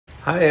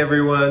Hi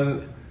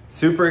everyone,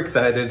 super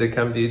excited to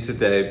come to you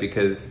today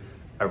because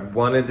I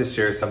wanted to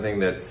share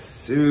something that's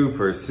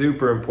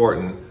super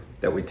important,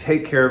 that we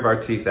take care of our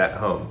teeth at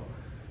home.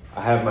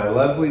 I have my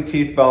lovely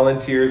teeth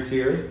volunteers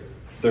here.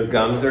 Their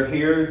gums are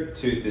here,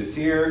 tooth is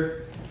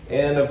here,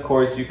 and of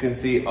course you can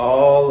see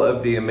all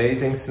of the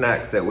amazing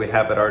snacks that we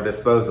have at our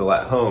disposal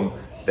at home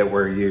that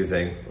we're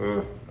using,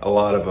 a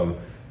lot of them.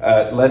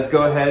 Let's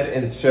go ahead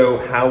and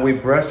show how we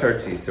brush our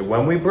teeth. So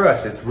when we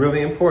brush, it's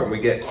really important we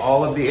get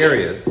all of the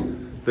areas.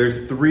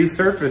 There's 3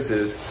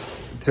 surfaces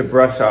to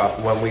brush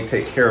off when we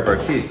take care of our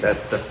teeth.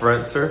 That's the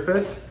front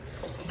surface,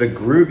 the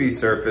groovy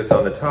surface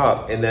on the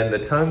top, and then the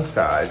tongue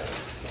side.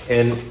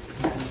 And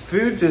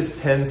food just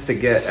tends to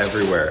get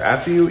everywhere.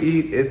 After you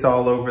eat, it's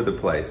all over the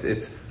place.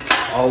 It's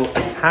all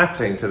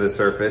attaching to the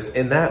surface,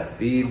 and that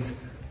feeds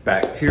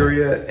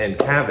bacteria and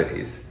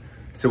cavities.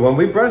 So when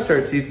we brush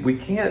our teeth, we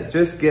can't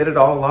just get it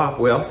all off.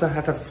 We also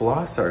have to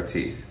floss our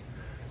teeth.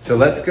 So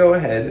let's go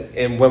ahead,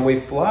 and when we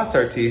floss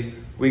our teeth,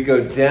 we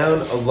go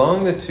down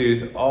along the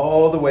tooth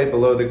all the way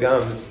below the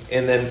gums,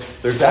 and then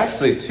there's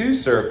actually 2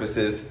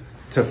 surfaces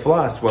to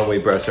floss when we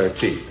brush our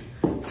teeth.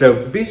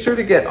 So be sure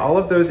to get all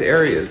of those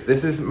areas.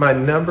 This is my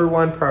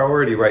 #1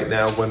 priority right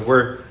now when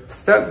we're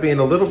stuck being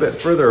a little bit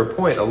further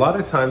apart. A lot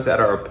of times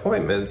at our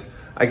appointments,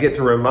 I get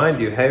to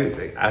remind you,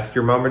 hey, ask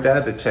your mom or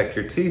dad to check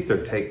your teeth or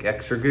take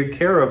extra good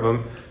care of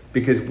them,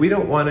 because we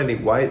don't want any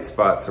white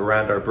spots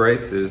around our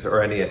braces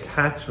or any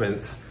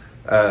attachments,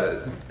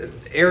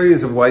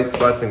 areas of white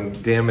spots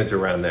and damage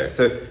around there.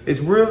 So it's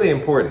really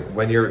important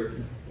when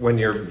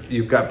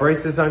you've got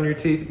braces on your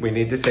teeth, we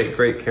need to take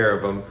great care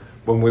of them.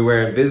 When we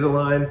wear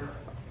Invisalign,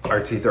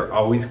 our teeth are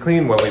always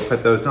clean when we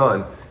put those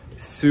on.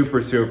 Super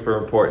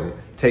important.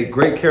 Take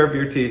great care of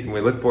your teeth, and we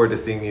look forward to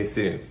seeing you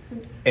soon.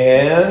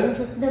 And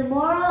the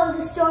moral of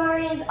the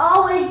story is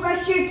always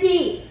brush your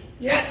teeth.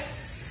 Yes!